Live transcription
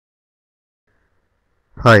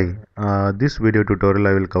Hi, this video tutorial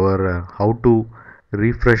I will cover how to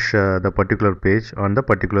refresh the particular page on the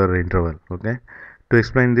particular interval. Okay, to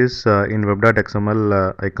explain this in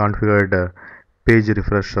web.xml, I configured page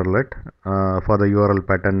refresh servlet for the URL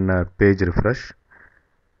pattern page refresh.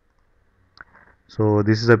 So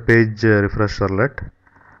this is a page refresh servlet.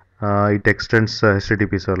 It extends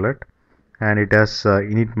HTTP servlet and it has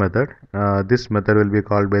init method. This method will be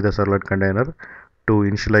called by the servlet container to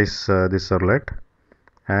initialize this servlet,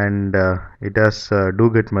 and it has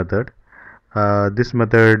do-get method. This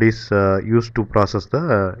method is used to process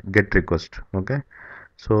the get request. Okay,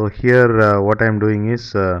 so here what I am doing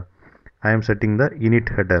is I am setting the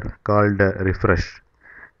init header called refresh,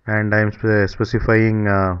 and I am specifying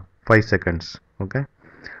 5 seconds. Okay,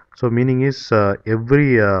 so meaning is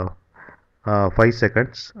every 5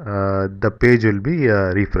 seconds the page will be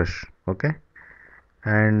refresh. Okay,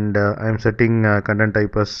 and I am setting content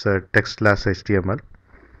type as text/html,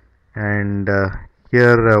 and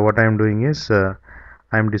here what I am doing is I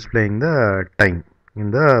am displaying the time in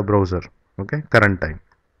the browser. Okay, current time.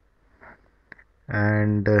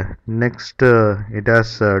 And next it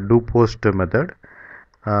has do post method.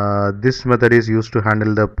 This method is used to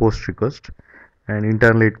handle the post request, and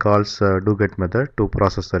internally it calls do get method to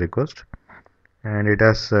process the request. And it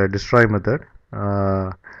has destroy method.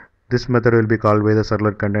 This method will be called by the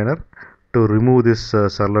servlet container to remove this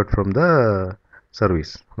servlet from the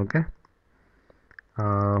service. Okay,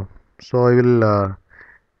 so I will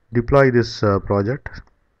deploy this project.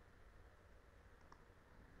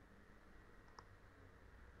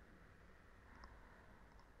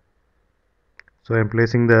 So I am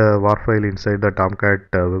placing the war file inside the Tomcat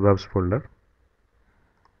web apps folder.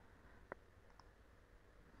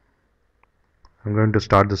 I'm going to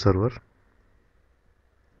start the server.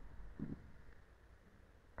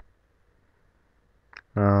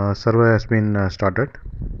 Server has been started.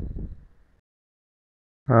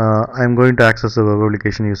 I'm going to access the web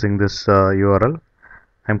application using this URL.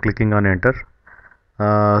 I'm clicking on enter.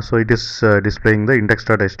 So it is displaying the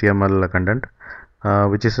index.html content,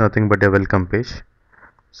 which is nothing but a welcome page.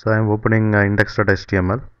 So I'm opening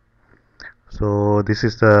index.html. So this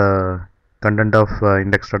is the content of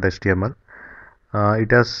index.html.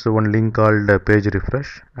 It has one link called page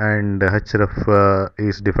refresh, and href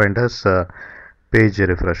is defined as page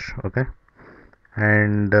refresh. Okay,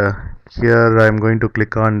 and here I am going to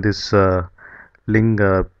click on this link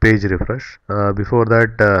page refresh. Before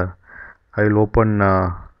that I will open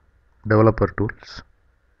developer tools.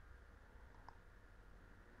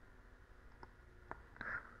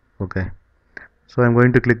 Okay, so I'm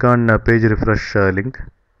going to click on page refresh link.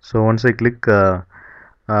 So once I click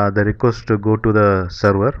the request to go to the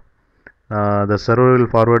server, the server will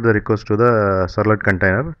forward the request to the servlet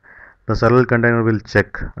container. The servlet container will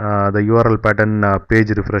check the URL pattern page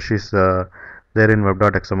refresh is there in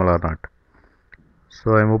web.xml or not.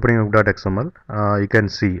 So I'm opening web.xml. You can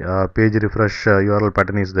see page refresh URL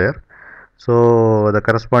pattern is there. So the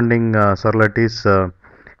corresponding servlet is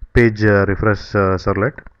page refresh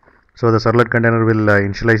servlet. So the servlet container will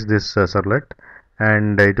initialize this servlet,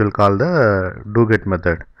 and it will call the do-get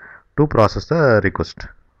method to process the request.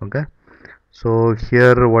 Okay, so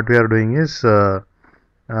here what we are doing is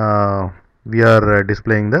we are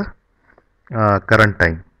displaying the current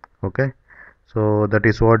time. Okay, so that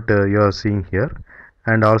is what you are seeing here,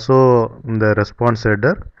 and also in the response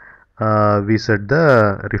header we set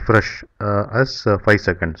the refresh as 5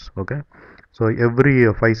 seconds. Okay, so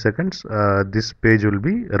every 5 seconds this page will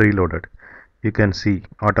be reloaded. You can see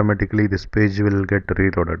automatically this page will get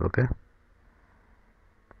reloaded. Okay,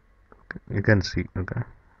 you can see. Okay,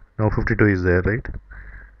 now 52 is there, right?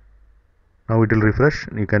 Now it will refresh.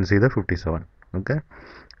 You can see the 57. Okay,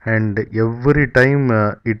 and every time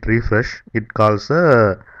it refresh, it calls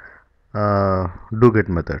a do get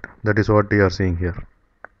method. That is what you are seeing here.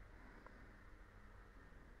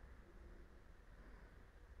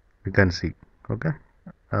 You can see. Okay,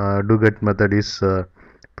 do get method is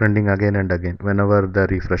printing again and again whenever the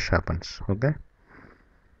refresh happens. Okay,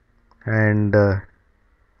 and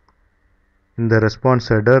in the response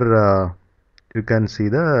header you can see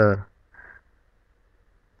the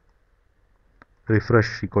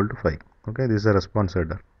refresh equal to 5. Okay, this is a response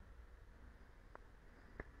header,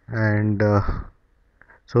 and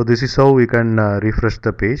so this is how we can refresh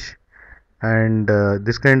the page. And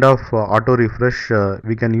this kind of auto refresh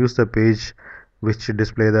we can use the page which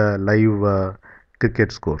display the live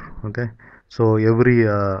cricket score. Okay, so every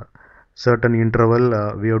certain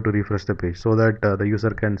interval we have to refresh the page so that the user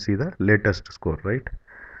can see the latest score, right?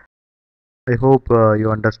 I hope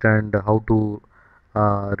you understand how to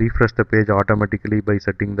refresh the page automatically by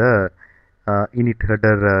setting the init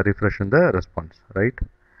header refresh in the response, right?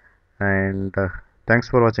 And thanks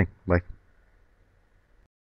for watching. Bye.